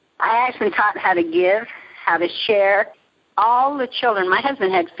marriage. I actually taught how to give, how to share. All the children, my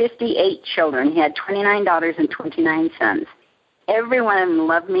husband had 58 children. He had 29 daughters and 29 sons. Every one of them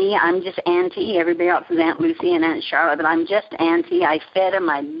loved me. I'm just Auntie. Everybody else is Aunt Lucy and Aunt Charlotte, but I'm just Auntie. I fed them.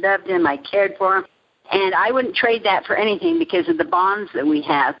 I loved them. I cared for them. And I wouldn't trade that for anything because of the bonds that we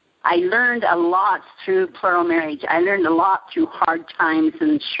have. I learned a lot through plural marriage. I learned a lot through hard times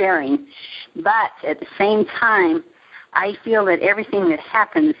and sharing. But at the same time, I feel that everything that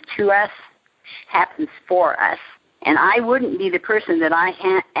happens to us happens for us. And I wouldn't be the person that I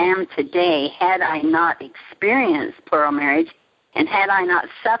am today had I not experienced plural marriage. And had I not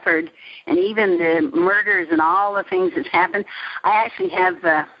suffered, and even the murders and all the things that's happened, I actually have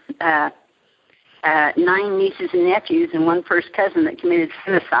 9 nieces and nephews and 1 first cousin that committed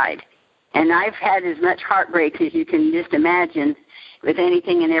suicide. And I've had as much heartbreak as you can just imagine with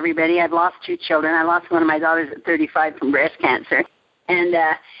anything and everybody. I've lost 2 children. I lost one of my daughters at 35 from breast cancer. And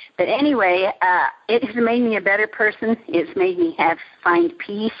but anyway, it has made me a better person. It's made me find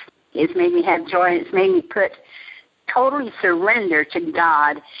peace. It's made me have joy. It's made me totally surrender to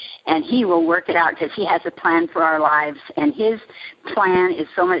God, and He will work it out because He has a plan for our lives, and His plan is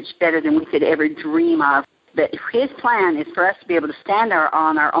so much better than we could ever dream of. But His plan is for us to be able to stand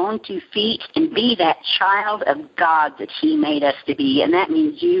on our own 2 feet and be that child of God that He made us to be, and that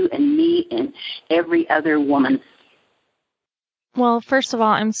means you and me and every other woman. Well, first of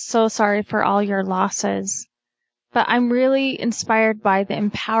all, I'm so sorry for all your losses. But I'm really inspired by the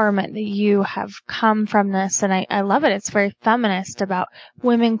empowerment that you have come from this, and I love it. It's very feminist about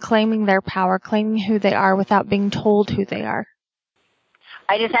women claiming their power, claiming who they are without being told who they are.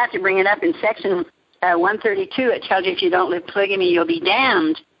 I just have to bring it up in section 132. It tells you if you don't live polygamy, you'll be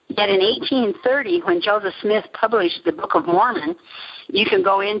damned. Yet in 1830, when Joseph Smith published the Book of Mormon, you can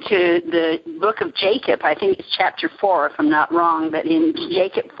go into the Book of Jacob. I think it's chapter 4, if I'm not wrong, but in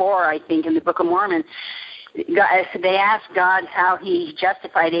Jacob 4, I think, in the Book of Mormon, they asked God how He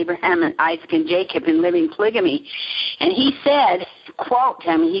justified Abraham and Isaac and Jacob in living polygamy. And He said, quote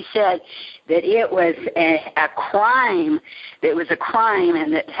him, He said that it was a crime, that it was a crime,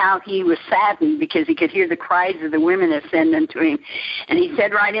 and that how He was saddened because He could hear the cries of the women ascending to Him. And He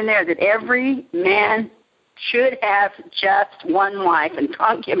said right in there that every man should have just one wife, and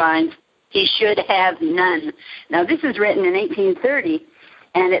concubines he should have none. Now, this is written in 1830,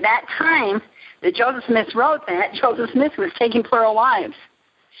 and at that time that Joseph Smith wrote that, Joseph Smith was taking plural wives.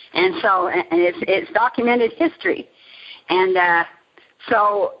 And so, and it's documented history. And my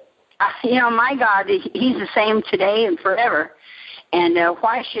God, He's the same today and forever. And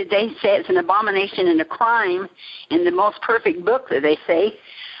why should they say it's an abomination and a crime in the most perfect book that they say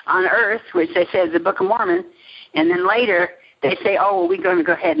on earth, which they say is the Book of Mormon, and then later they say, oh, well, we're going to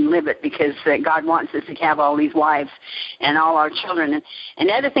go ahead and live it because God wants us to have all these wives and all our children. And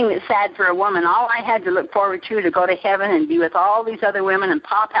another thing that's sad for a woman, all I had to look forward to go to heaven and be with all these other women and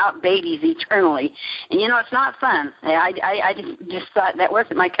pop out babies eternally. And, it's not fun. I just thought that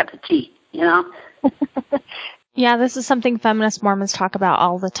wasn't my cup of tea, Yeah, this is something feminist Mormons talk about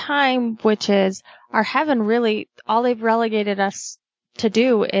all the time, which is our heaven really, all they've relegated us to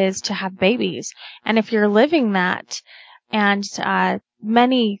do is to have babies. And if you're living that, and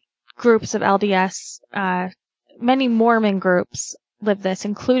many groups of LDS, many Mormon groups live this,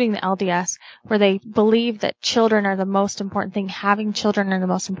 including the LDS, where they believe that children are the most important thing, having children are the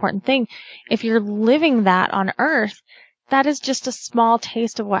most important thing. If you're living that on earth, that is just a small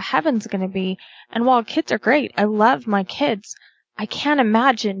taste of what heaven's going to be. And while kids are great, I love my kids, I can't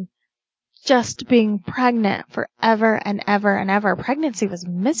imagine just being pregnant forever and ever and ever. Pregnancy was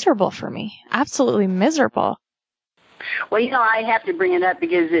miserable for me, absolutely miserable. Well, I have to bring it up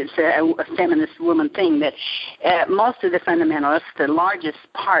because it's a feminist woman thing that most of the fundamentalists, the largest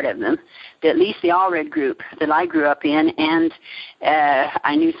part of them, at least the Allred group that I grew up in, and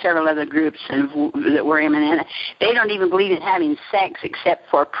I knew several other groups that were eminent, they don't even believe in having sex except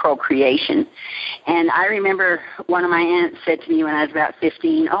for procreation. And I remember one of my aunts said to me when I was about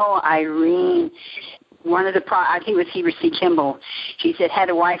 15, "Oh, Irene," one of the, I think it was Heber C. Kimball, she said, had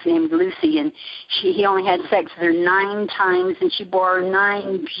a wife named Lucy, and he only had sex with her 9 times, and she bore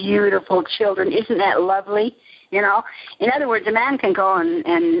 9 beautiful children. Isn't that lovely? In other words, a man can go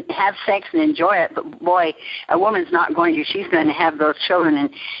and have sex and enjoy it, but boy, a woman's not going to. She's going to have those children,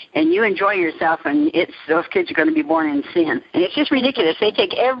 and you enjoy yourself, and those kids are going to be born in sin. And it's just ridiculous. They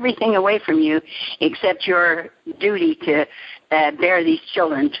take everything away from you except your duty to bear these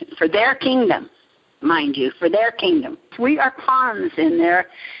children for their kingdom, mind you, for their kingdom. We are pawns in there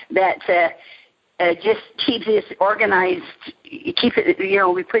that just keep this organized, keep it,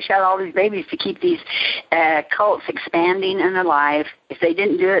 we push out all these babies to keep these cults expanding and alive. If they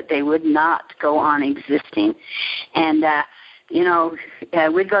didn't do it, they would not go on existing. And,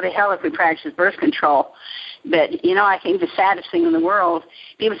 we'd go to hell if we practiced birth control. But, I think the saddest thing in the world,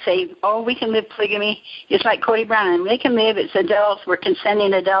 people say, oh, we can live polygamy, just like Cody Brown, and they can live, it's adults, we're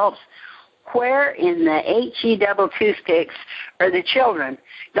consenting adults. Where in the HE double toothpicks are the children?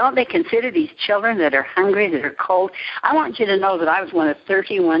 Don't they consider these children that are hungry, that are cold? I want you to know that I was one of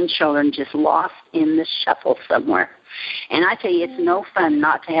 31 children just lost in the shuffle somewhere. And I tell you, it's no fun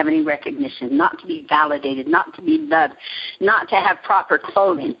not to have any recognition, not to be validated, not to be loved, not to have proper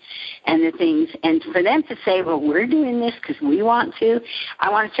clothing and the things. And for them to say, well, we're doing this because we want to, I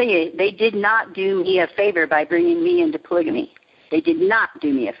want to tell you, they did not do me a favor by bringing me into polygamy. They did not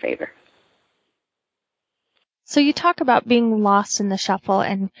do me a favor. So you talk about being lost in the shuffle,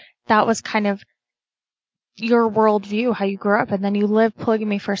 and that was kind of your worldview, how you grew up, and then you lived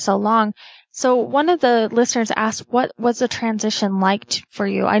polygamy for so long. So one of the listeners asked, what was the transition like for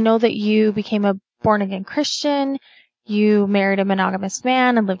you? I know that you became a born-again Christian, you married a monogamous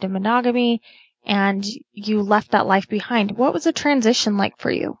man and lived in monogamy, and you left that life behind. What was the transition like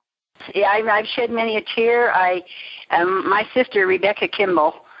for you? Yeah, I've shed many a tear. My sister, Rebecca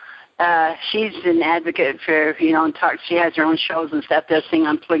Kimball, she's an advocate for, she has her own shows and stuff, does sing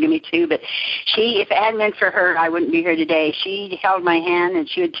on polygamy too, but if it hadn't been for her, I wouldn't be here today. She held my hand and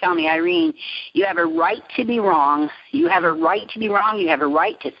she would tell me, Irene, you have a right to be wrong. You have a right to be wrong. You have a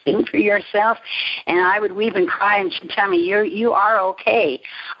right to think for yourself. And I would weep and cry, and she'd tell me, you are okay.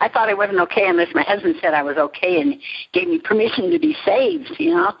 I thought I wasn't okay unless my husband said I was okay and gave me permission to be saved,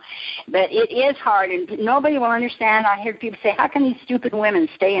 But it is hard, and nobody will understand. I hear people say, how can these stupid women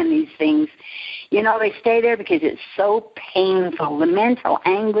stay in these things? They stay there because it's so painful. The mental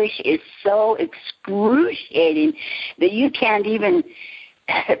anguish is so excruciating that you can't even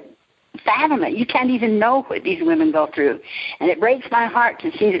fathom it. You can't even know what these women go through. And it breaks my heart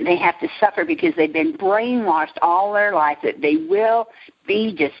to see that they have to suffer because they've been brainwashed all their life that they will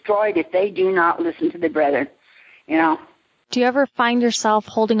be destroyed if they do not listen to the brethren, Do you ever find yourself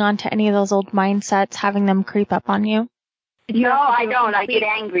holding on to any of those old mindsets, having them creep up on you? No, I don't. I get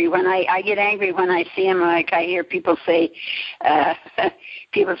angry when I get angry when I see them. Like I hear people say,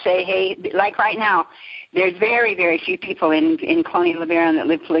 hey, like right now, there's very, very few people in Colonial LeBaron that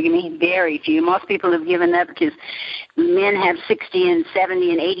live polygamy. Very few. Most people have given up because men have 60 and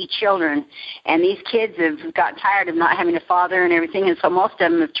 70 and 80 children, and these kids have got tired of not having a father and everything, and so most of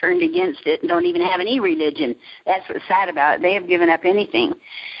them have turned against it and don't even have any religion. That's what's sad about it. They have given up anything,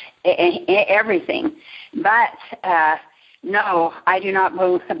 everything. But no, I do not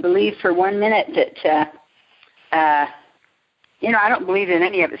believe for 1 minute that, I don't believe that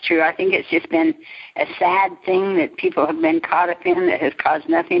any of it's true. I think it's just been a sad thing that people have been caught up in that has caused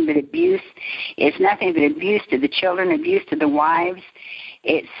nothing but abuse. It's nothing but abuse to the children, abuse to the wives.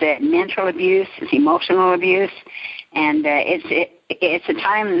 It's mental abuse. It's emotional abuse. And it's a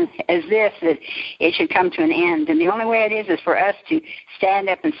time as this that it should come to an end. And the only way it is for us to stand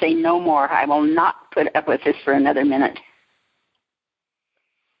up and say no more. I will not put up with this for another minute.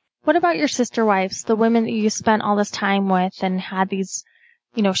 What about your sister wives, the women that you spent all this time with and had these,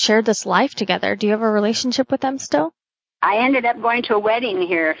 shared this life together? Do you have a relationship with them still? I ended up going to a wedding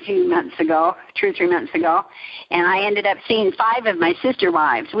here a few months ago, 2 or 3 months ago, and I ended up seeing 5 of my sister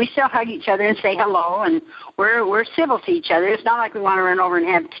wives. We still hug each other and say hello, and we're civil to each other. It's not like we want to run over and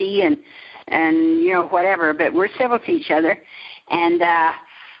have tea and whatever, but we're civil to each other. And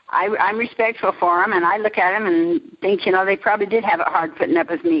I'm respectful for them, and I look at them and think, they probably did have it hard putting up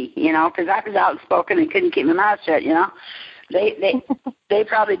with me, because I was outspoken and couldn't keep my mouth shut, They they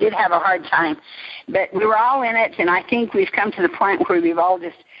probably did have a hard time. But we were all in it, and I think we've come to the point where we've all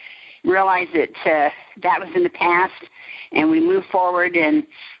just realized that that was in the past, and we move forward. And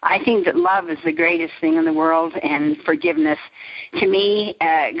I think that love is the greatest thing in the world, and forgiveness. To me,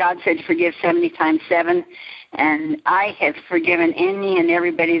 God said to forgive 70 times 7, and I have forgiven any and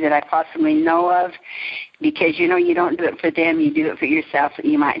everybody that I possibly know of, because, you know, you don't do it for them, you do it for yourself, that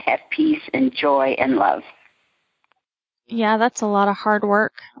you might have peace and joy and love. Yeah, that's a lot of hard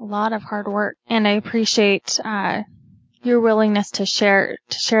work, and I appreciate your willingness to share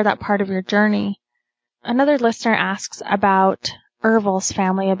that part of your journey. Another listener asks about Ervil's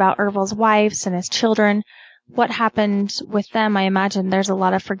family, about Ervil's wives and his children. What happened with them? I imagine there's a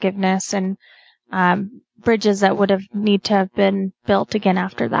lot of forgiveness and bridges that would need to have been built again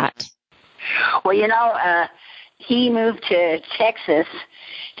after that. Well, you know, he moved to Texas,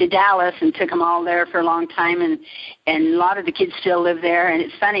 to Dallas, and took them all there for a long time, and a lot of the kids still live there. And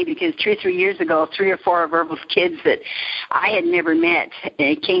it's funny because 2 or 3 years ago, 3 or 4 of Ervil's kids that I had never met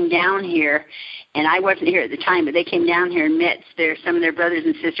came down here, and I wasn't here at the time, but they came down here and met some of their brothers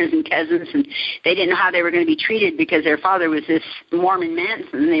and sisters and cousins, and they didn't know how they were going to be treated because their father was this Mormon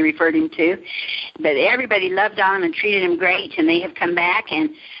Manson, they referred him to. But everybody loved on him and treated him great, and they have come back,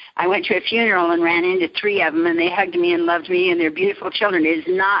 and I went to a funeral and ran into 3 of them, and they hugged me and loved me, and they're beautiful children. It is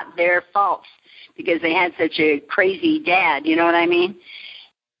not their fault because they had such a crazy dad, you know what I mean?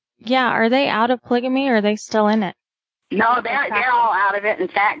 Yeah, are they out of polygamy, or are they still in it? No, they're all out of it. In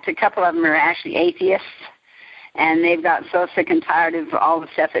fact, a couple of them are actually atheists, and they've got so sick and tired of all the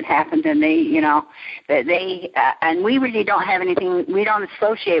stuff that happened, and and we really don't have anything, we don't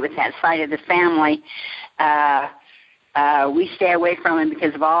associate with that side of the family. We stay away from them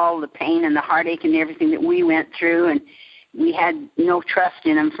because of all the pain and the heartache and everything that we went through, and we had no trust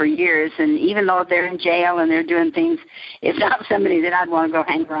in them for years. And even though they're in jail and they're doing things, it's not somebody that I'd want to go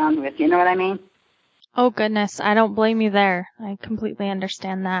hang around with. You know what I mean? Oh, goodness. I don't blame you there. I completely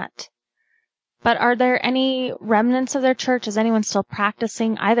understand that. But are there any remnants of their church? Is anyone still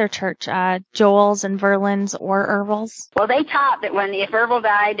practicing either church, Joel's and Verlin's or Ervil's? Well, they taught that if Ervil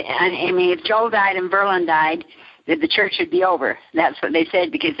died, if Joel died and Verlin died, that the church should be over. That's what they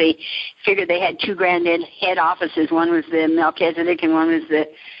said, because they figured they had 2 grand head offices. One was the Melchizedek and one was the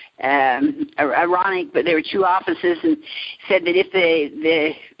Aaronic, but there were 2 offices, and said that if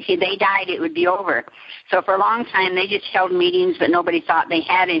they died, it would be over. So for a long time, they just held meetings, but nobody thought they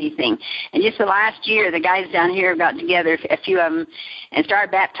had anything. And just the last year, the guys down here got together, a few of them, and started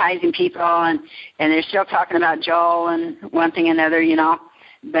baptizing people, and they're still talking about Joel and one thing and another, you know.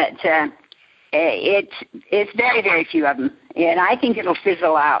 But it's very, very few of them, and I think it'll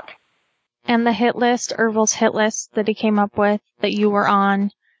fizzle out. And the hit list, Ervil's hit list that he came up with, that you were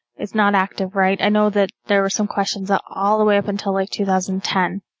on, is not active, right? I know that there were some questions all the way up until like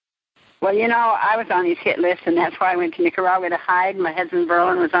 2010. Well, you know, I was on his hit list, and that's why I went to Nicaragua to hide. My husband,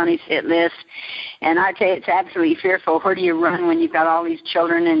 Verlin, was on his hit list. And I tell you, it's absolutely fearful. Where do you run when you've got all these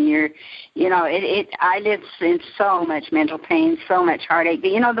children and I lived in so much mental pain, so much heartache. But,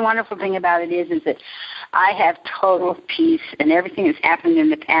 you know, the wonderful thing about it is that I have total peace, and everything that's happened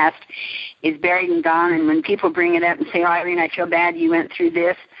in the past is buried and gone. And when people bring it up and say, "Oh, Irene, I feel bad you went through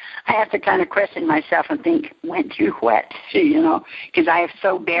this," I have to kind of question myself and think, went through what? You know, because I have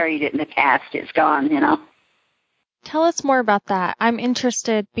so buried it in the past. It's gone, you know. Tell us more about that. I'm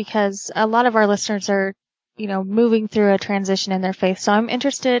interested because a lot of our listeners are, you know, moving through a transition in their faith. So I'm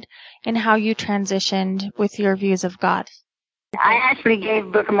interested in how you transitioned with your views of God. I actually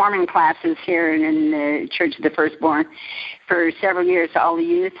gave Book of Mormon classes here in the Church of the Firstborn for several years to all the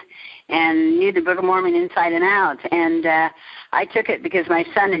youth, and knew the Book of Mormon inside and out. And I took it because my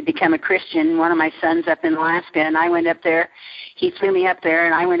son had become a Christian, one of my sons up in Alaska, and I went up there. He flew me up there,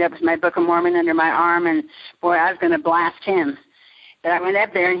 and I went up with my Book of Mormon under my arm, and, boy, I was going to blast him. But I went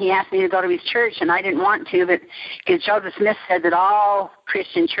up there, and he asked me to go to his church, and I didn't want to, but because Joseph Smith said that all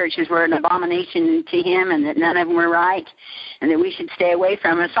Christian churches were an abomination to him and that none of them were right and that we should stay away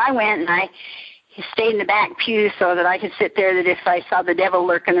from them. So I went, and I stayed in the back pew so that I could sit there, that if I saw the devil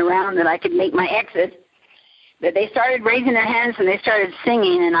lurking around, that I could make my exit. But they started raising their hands, and they started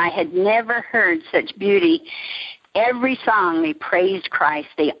singing, and I had never heard such beauty. Every song, they praised Christ,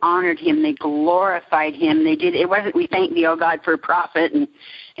 they honored him, they glorified him. They did. It wasn't, "We thank thee, O God, for a prophet," and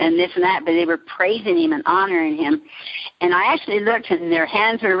this and that, but they were praising him and honoring him. And I actually looked, and their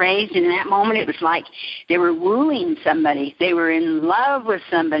hands were raised, and in that moment it was like they were wooing somebody. They were in love with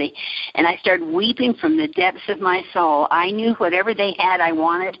somebody. And I started weeping from the depths of my soul. I knew whatever they had I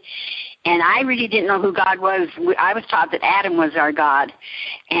wanted. And I really didn't know who God was. I was taught that Adam was our God.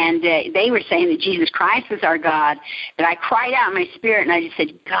 And they were saying that Jesus Christ was our God. But I cried out in my spirit, and I just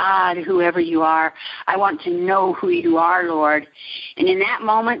said, God, whoever you are, I want to know who you are, Lord. And in that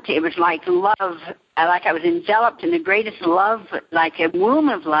moment, it was like love, like I was enveloped in the greatest love, like a womb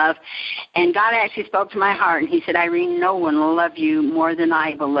of love. And God actually spoke to my heart, and he said, Irene, no one will love you more than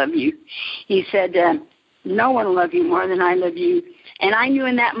I will love you. He said, no one will love you more than I love you. And I knew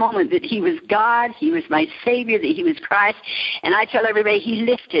in that moment that he was God, he was my Savior, that he was Christ. And I tell everybody, he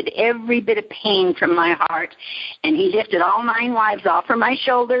lifted every bit of pain from my heart. And he lifted all 9 wives off from my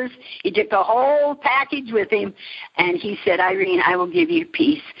shoulders. He took the whole package with him. And he said, Irene, I will give you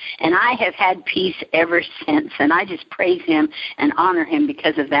peace. And I have had peace ever since. And I just praise him and honor him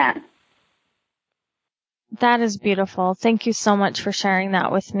because of that. That is beautiful. Thank you so much for sharing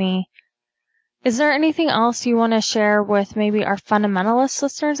that with me. Is there anything else you want to share with maybe our fundamentalist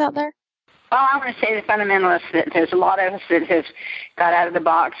listeners out there? Well, I want to say the fundamentalists, that there's a lot of us that have got out of the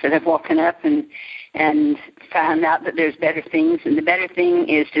box, that have woken up and found out that there's better things, and the better thing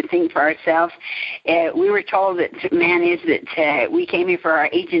is to think for ourselves. We were told that man is that we came here for our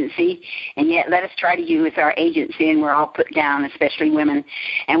agency, and yet let us try to use our agency, and we're all put down, especially women.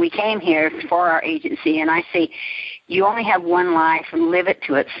 And we came here for our agency, and I say, you only have one life, and live it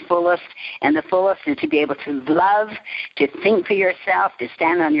to its fullest, and the fullest is to be able to love, to think for yourself, to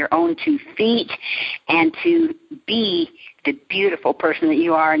stand on your own 2 feet, and to be the beautiful person that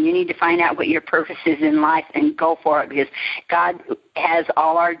you are. And you need to find out what your purpose is in life and go for it, because God has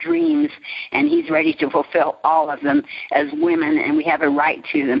all our dreams, and he's ready to fulfill all of them as women, and we have a right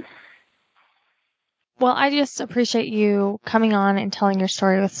to them. Well, I just appreciate you coming on and telling your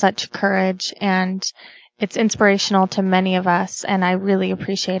story with such courage, and it's inspirational to many of us, and I really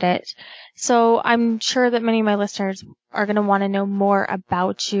appreciate it. So I'm sure that many of my listeners are going to want to know more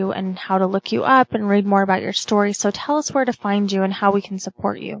about you and how to look you up and read more about your story. So tell us where to find you and how we can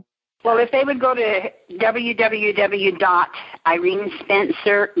support you. Well, if they would go to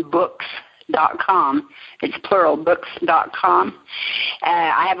www.irenespencerbooks.com. It's plural, books.com.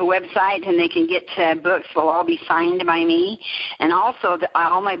 I have a website, and they can get books. They'll all be signed by me. And also,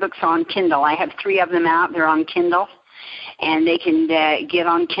 all my books are on Kindle. I have 3 of them out. They're on Kindle. And they can get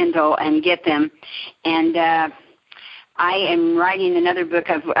on Kindle and get them. And I am writing another book.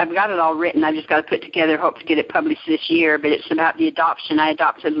 I've got it all written. I've just got to put it together, hope to get it published this year. But it's about the adoption. I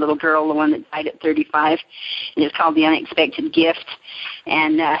adopted a little girl, the one that died at 35, and it's called The Unexpected Gift.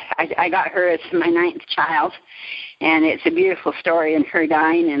 And I got her as my 9th child, and it's a beautiful story in her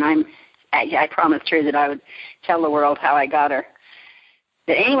dying. And I promised her that I would tell the world how I got her.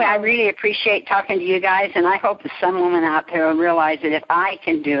 But anyway, I really appreciate talking to you guys, and I hope that some woman out there will realize that if I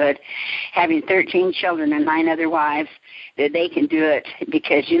can do it, having 13 children and 9 other wives, that they can do it,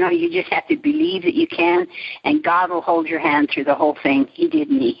 because, you know, you just have to believe that you can, and God will hold your hand through the whole thing. He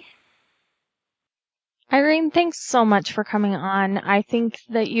did me. Irene, thanks so much for coming on. I think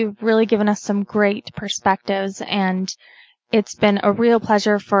that you've really given us some great perspectives, and it's been a real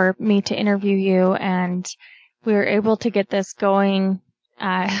pleasure for me to interview you, and we were able to get this going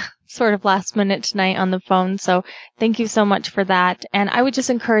sort of last minute tonight on the phone. So thank you so much for that. And I would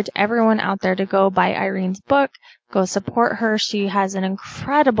just encourage everyone out there to go buy Irene's book, go support her. She has an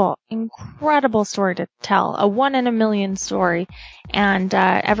incredible story to tell, a 1 in a million story. And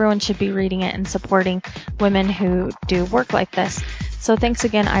everyone should be reading it and supporting women who do work like this. So thanks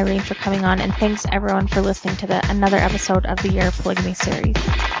again, Irene, for coming on. And thanks everyone for listening to another episode of the Year of Polygamy series.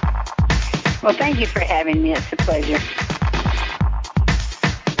 Well, thank you for having me. It's a pleasure.